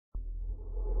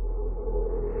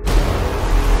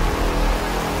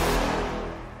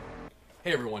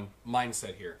Hey everyone,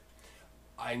 Mindset here.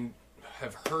 I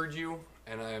have heard you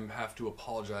and I have to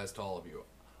apologize to all of you.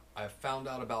 I found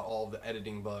out about all of the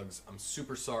editing bugs. I'm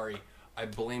super sorry. I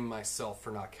blame myself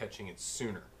for not catching it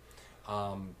sooner.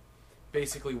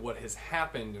 Basically what has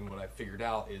happened and what I figured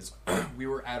out is we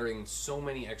were adding so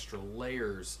many extra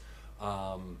layers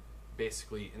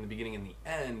basically in the beginning and the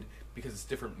end because it's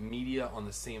different media on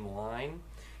the same line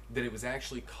that it was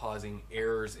actually causing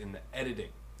errors in the editing.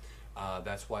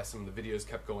 That's why some of the videos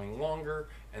kept going longer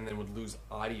and then would lose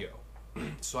audio.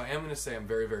 So I am going to say I'm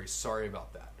very, very sorry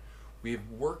about that. We have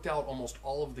worked out almost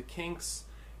all of the kinks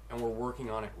and we're working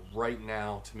on it right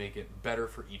now to make it better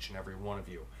for each and every one of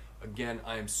you. Again,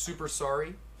 I am super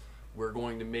sorry. We're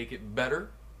going to make it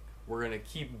better. We're going to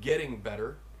keep getting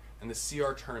better and the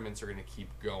CR tournaments are going to keep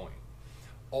going.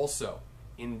 Also,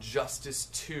 Injustice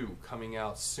 2 coming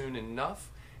out soon enough,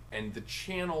 and the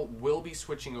channel will be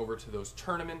switching over to those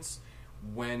tournaments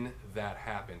when that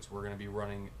happens. We're going to be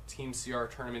running Team CR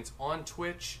tournaments on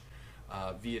Twitch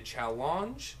via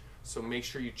Challenge, so make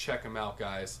sure you check them out,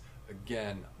 guys.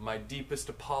 Again, my deepest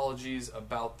apologies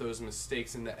about those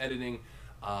mistakes in the editing.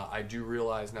 I do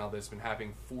realize now that it's been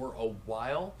happening for a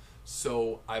while,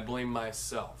 so I blame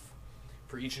myself.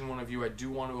 For each and one of you, I do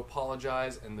want to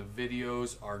apologize, and the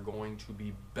videos are going to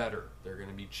be better. They're going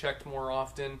to be checked more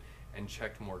often and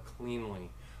checked more cleanly.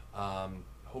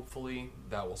 Hopefully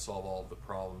that will solve all of the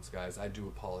problems, guys. I do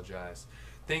apologize.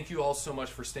 Thank you all so much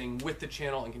for staying with the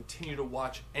channel and continue to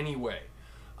watch anyway.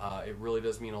 It really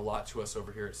does mean a lot to us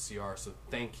over here at CR, so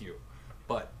thank you.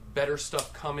 But better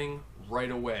stuff coming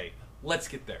right away. Let's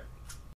get there.